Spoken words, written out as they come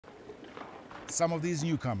Some of these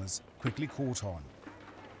newcomers quickly caught on.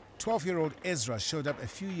 12-year-old Ezra showed up a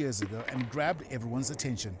few years ago and grabbed everyone's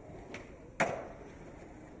attention.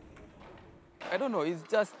 I don't know, it's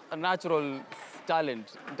just a natural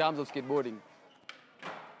talent in terms of skateboarding.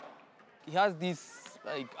 He has this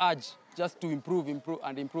urge just to improve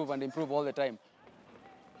all the time.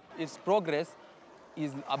 His progress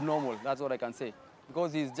is abnormal, that's what I can say.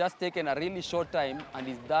 Because he's just taken a really short time and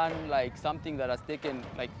he's done something that has taken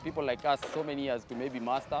people like us so many years to maybe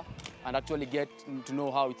master and actually get to know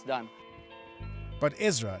how it's done. But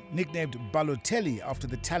Ezra, nicknamed Balotelli after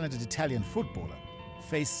the talented Italian footballer,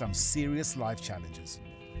 faced some serious life challenges.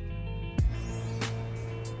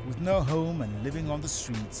 With no home and living on the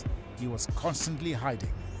streets, he was constantly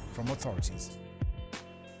hiding from authorities.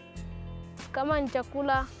 Kama ni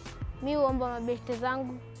chakula, mi huomba mabeshte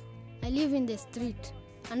zangu. I live in the street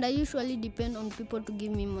and I usually depend on people to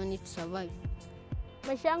give me money to survive.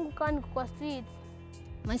 Maisha yangu kama niko kwa street.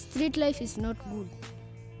 My street life is not good.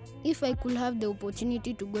 If I could have the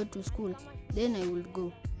opportunity to go to school, then I would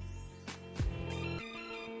go.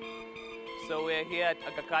 So we're here at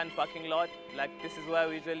Aga Khan parking lot. This is where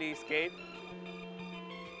we usually skate.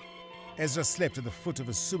 Ezra slept at the foot of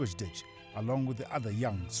a sewage ditch along with the other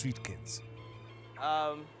young street kids.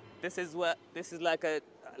 This is like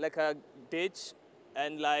a ditch,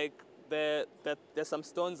 and there's some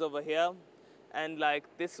stones over here, and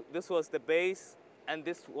this was the base, and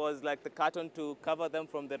this was the carton to cover them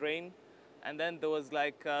from the rain, and then there was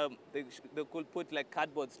they could put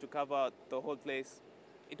cardboards to cover the whole place.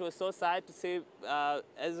 It was so sad to see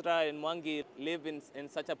Ezra and Mwangi live in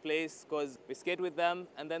such a place, because we skate with them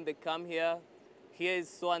and then they come here. Here is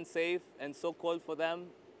so unsafe and so cold for them,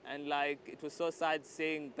 and it was so sad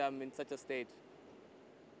seeing them in such a state.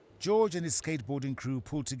 George and his skateboarding crew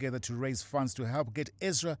pulled together to raise funds to help get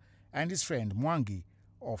Ezra and his friend Mwangi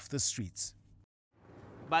off the streets.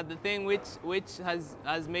 But the thing which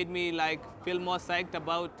has made me feel more psyched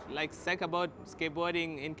about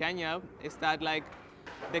skateboarding in Kenya is that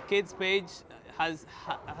the kids page has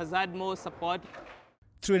had more support.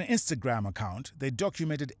 Through an Instagram account, they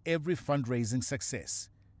documented every fundraising success.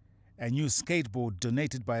 A new skateboard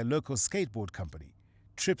donated by a local skateboard company,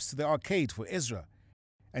 trips to the arcade for Ezra,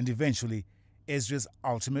 and eventually Ezra's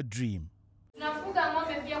ultimate dream.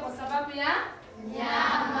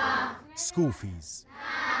 School fees.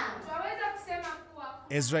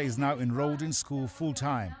 Ezra is now enrolled in school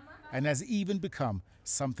full-time and has even become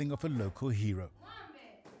something of a local hero.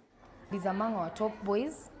 He's among our top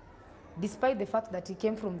boys. Despite the fact that he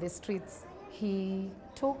came from the streets, he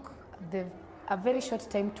took a very short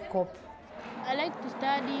time to cope. I like to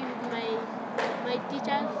study with my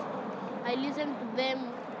teachers. I listen to them,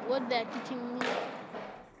 what they're teaching me.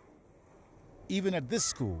 Even at this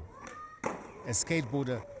school, a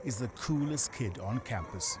skateboarder is the coolest kid on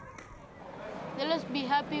campus. They always be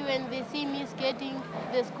happy when they see me skating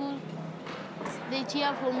at the school. They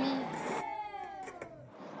cheer for me.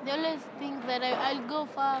 They always think that I'll go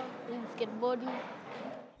far in skateboarding.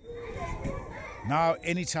 Now,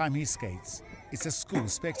 anytime he skates, it's a school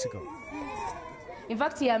spectacle. In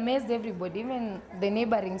fact, he amazed everybody, even the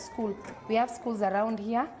neighboring school. We have schools around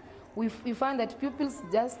here. We found that pupils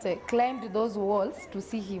just climbed those walls to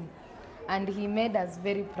see him. And he made us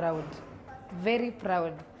very proud, very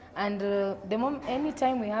proud. And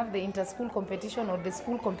anytime we have the inter-school competition or the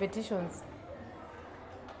school competitions,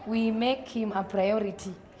 we make him a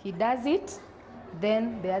priority. He does it,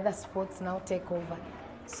 then the other sports now take over.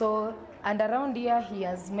 So, and around here, he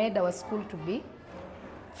has made our school to be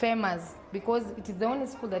famous because it is the only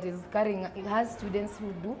school that is carrying, it has students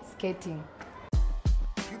who do skating.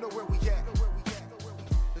 You know where we at.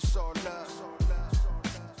 It's all love.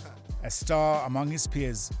 A star among his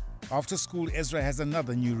peers, after school Ezra has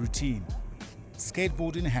another new routine.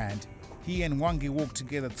 Skateboard in hand, he and Mwangi walk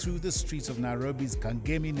together through the streets of Nairobi's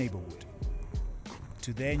Kangemi neighborhood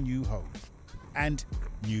to their new home and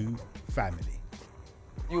new family.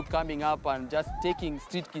 You coming up and just taking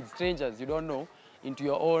street kids, strangers you don't know, into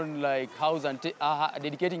your own house and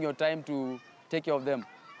dedicating your time to take care of them.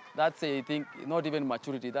 That's I think not even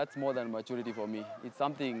maturity. That's more than maturity for me. It's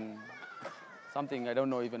something I don't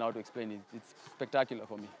know even how to explain it. It's spectacular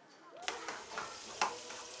for me.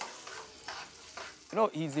 You know,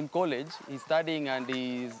 he's in college, he's studying and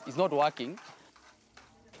he's not working.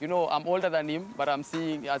 You know, I'm older than him, but I'm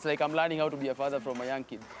seeing, it's like I'm learning how to be a father from a young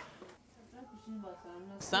kid.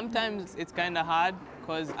 Sometimes it's kind of hard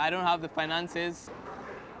because I don't have the finances.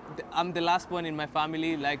 I'm the last one in my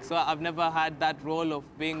family, so I've never had that role of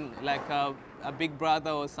being a big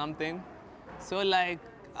brother or something. So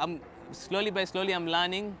I'm slowly by slowly I'm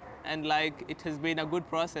learning, and it has been a good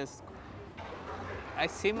process. I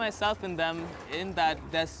see myself in them in that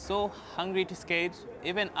they're so hungry to skate.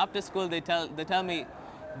 Even after school, they tell me,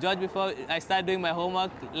 George, before I start doing my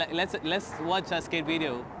homework, let's watch a skate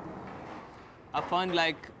video. I found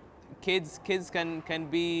like kids can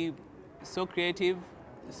be so creative,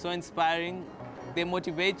 so inspiring. They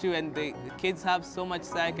motivate you, and the kids have so much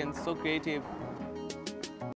psyche and so creative.